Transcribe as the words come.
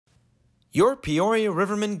Your Peoria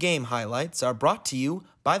Rivermen game highlights are brought to you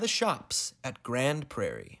by the shops at Grand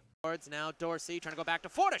Prairie. Now Dorsey trying to go back to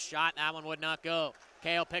Florida shot. That one would not go.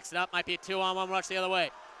 Cahill picks it up. Might be a 2-on-1 rush the other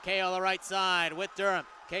way. Cahill the right side with Durham.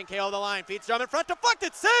 Kane Cahill the line. Feeds Durham in front.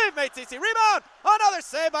 Deflected. Save made CC. Rebound. Another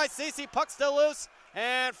save by CC. Puck still loose.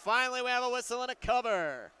 And finally we have a whistle and a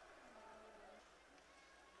cover.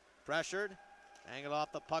 Pressured. Angled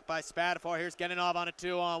off the puck by Spadafor. Here's Genninov on a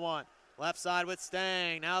 2-on-1. Left side with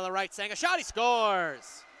Stang. Now the right Stang. A shot. He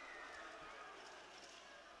scores.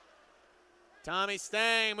 Tommy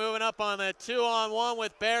Stang moving up on the 2-on-1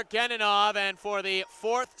 with Bear Genninov, and for the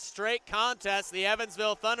fourth straight contest, the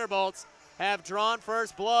Evansville Thunderbolts have drawn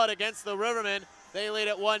first blood against the Rivermen. They lead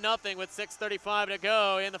at 1-0 with 6:35 to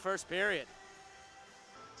go in the first period.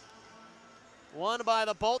 Won by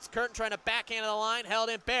the Bolts. Curtin trying to backhand of the line, held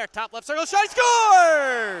in. Bear, top left circle, shot, he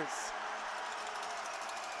scores!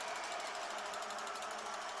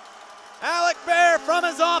 Alec Bear from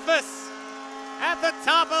his office. At the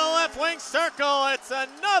top of the left wing circle, it's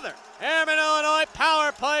another Airmen, Illinois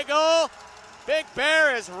power play goal. Big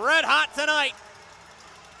Bear is red hot tonight.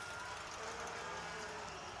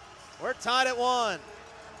 We're tied at 1.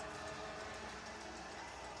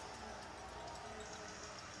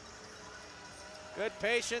 Good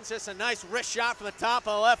patience, just a nice wrist shot from the top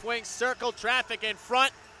of the left wing circle. Traffic in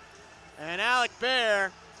front, and Alec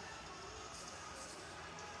Bear,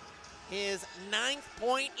 his 9th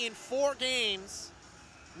point in 4 games,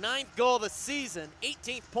 9th goal of the season,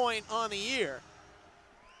 18th point on the year.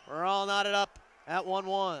 We're all knotted up at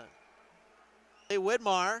 1-1.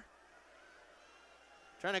 Widmar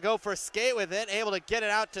trying to go for a skate with it, able to get it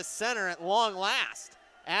out to center at long last.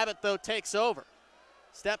 Abbott, though, takes over.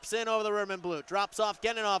 Steps in over the Rivermen blue, drops off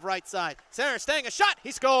Genninov right side. Center, Stang, a shot,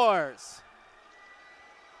 he scores.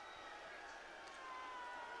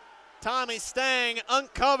 Tommy Stang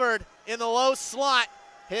uncovered in the low slot,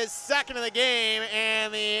 his 2nd of the game,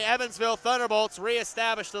 and the Evansville Thunderbolts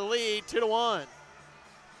reestablish the lead 2-1.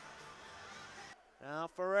 Now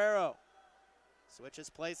Ferrero switches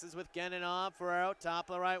places with Genninov. Ferrero, top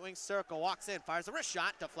of the right wing circle, walks in, fires a wrist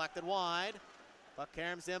shot, deflected wide. Puck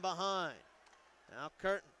caroms in behind. Now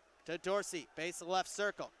Curtin to Dorsey, base of the left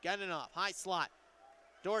circle. Genninov, high slot.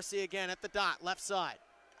 Dorsey again at the dot, left side.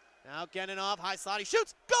 Now Genninov, high slot, he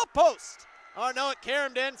shoots, goal post! Oh no, it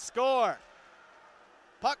caromed in, score.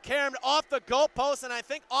 Puck caromed off the goal post, and I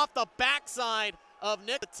think off the backside of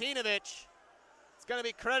Nick Latinovic. It's going to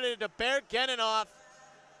be credited to Bear Genninov,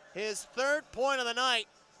 his 3rd point of the night.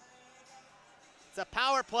 It's a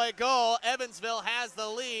power play goal. Evansville has the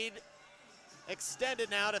lead,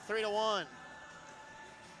 extended now to 3-1.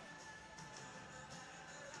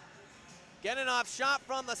 Genninov shot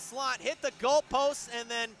from the slot, hit the goal post, and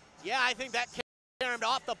then, yeah, I think that caromed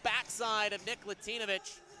off the backside of Nick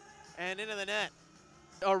Latinovic and into the net.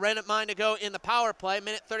 Or ran at mine to go in the power play.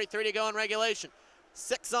 Minute 33 to go in regulation.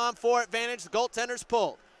 6-on-4 advantage. The goaltender's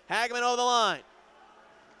pulled. Hageman over the line.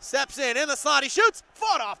 Steps in the slot. He shoots.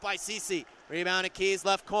 Fought off by CC. Rebound to Keys,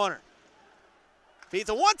 left corner. Feeds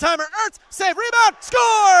a one-timer. Ernst. Save. Rebound.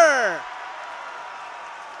 Score!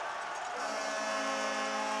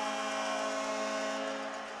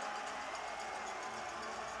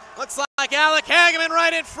 Looks like Alec Hageman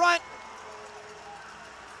right in front.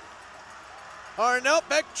 Or nope,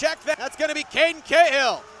 big check. That's going to be Caden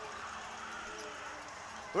Cahill.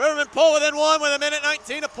 Rivermen pull within 1 with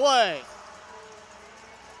 1:19 to play.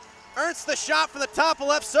 Ernst the shot from the top of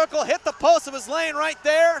left circle, hit the post of his lane right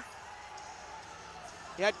there.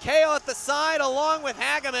 He had Cahill at the side along with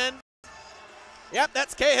Hageman. Yep,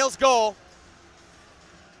 that's Cahill's goal.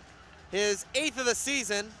 His 8th of the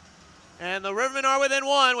season. And the Rivermen are within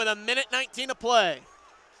 1 with 1:19 to play.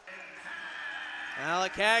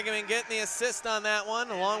 Alec Hageman getting the assist on that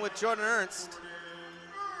one, along with Jordan Ernst.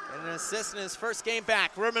 And an assist in his first game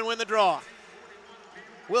back. Rivermen win the draw.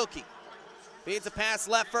 Wilkie feeds a pass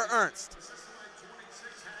left for Ernst.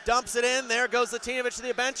 Dumps it in. There goes Latinovic to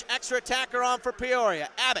the bench. Extra attacker on for Peoria.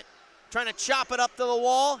 Abbott trying to chop it up to the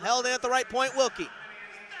wall. Held in at the right point. Wilkie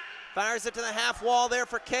fires it to the half wall there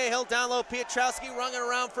for Cahill. Down low, Pietrowski running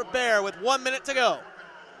around for Bear with 1 minute to go.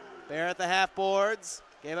 Bear at the half boards.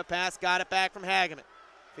 Gave a pass, got it back from Hageman.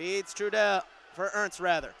 Feeds Trudell, for Ernst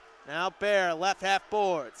rather. Now Bear, left half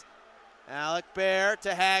boards. Alec Bear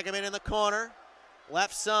to Hageman in the corner.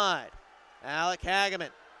 Left side. Alec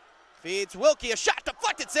Hageman feeds Wilkie, a shot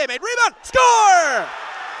deflected, save made, rebound, score!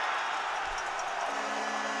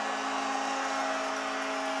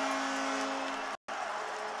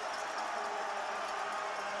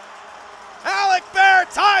 Alec Bear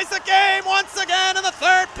ties the game once again in the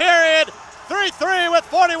 3rd period. 3-3 with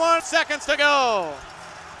 41 seconds to go.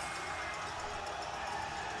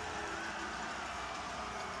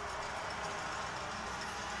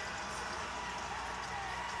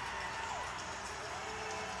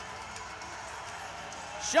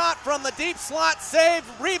 shot from the deep slot, save,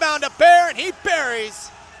 rebound to Bear, and he buries.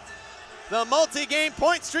 The multi-game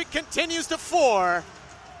point streak continues to 4.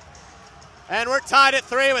 And we're tied at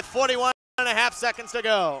 3 with 41.5 seconds to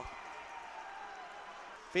go.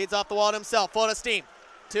 Feeds off the wall to himself, full of steam.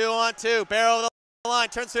 2-on-2, Bear over the line,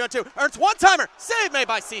 turns 3-on-2, earns one-timer, save made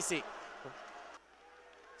by Cece.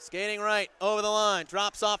 Skating right, over the line,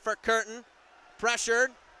 drops off for Curtin,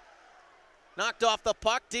 pressured, knocked off the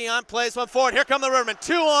puck, Dion plays one forward, here come the Rivermen,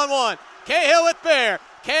 2-on-1, Cahill with Bear,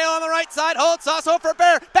 Cahill on the right side, holds, also for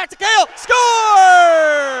Bear, back to Cahill,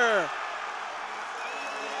 score!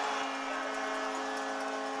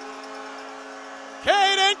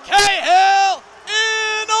 Caden Cahill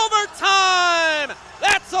in overtime!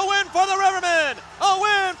 That's a win for the Rivermen! A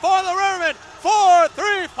win for the Rivermen!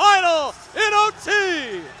 4-3 final in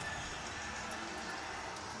OT!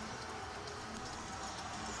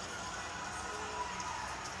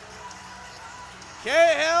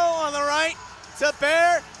 Cahill on the right to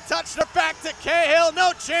Bear, touched her back to Cahill,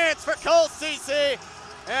 no chance for Cole Cece.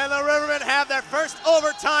 And the Rivermen have their first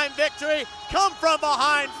overtime victory, come from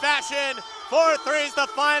behind fashion. 4-3 is the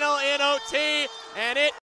final in OT, and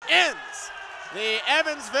it ends the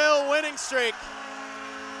Evansville winning streak.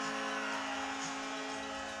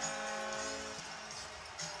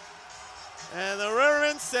 And the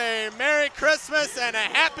Rivermen say Merry Christmas and a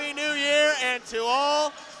Happy New Year, and to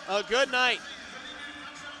all, a good night.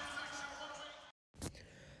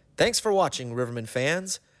 Thanks for watching, Rivermen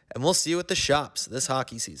fans, and we'll see you at the shops this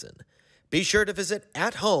hockey season. Be sure to visit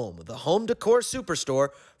At Home, the home decor superstore,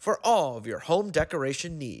 for all of your home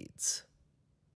decoration needs.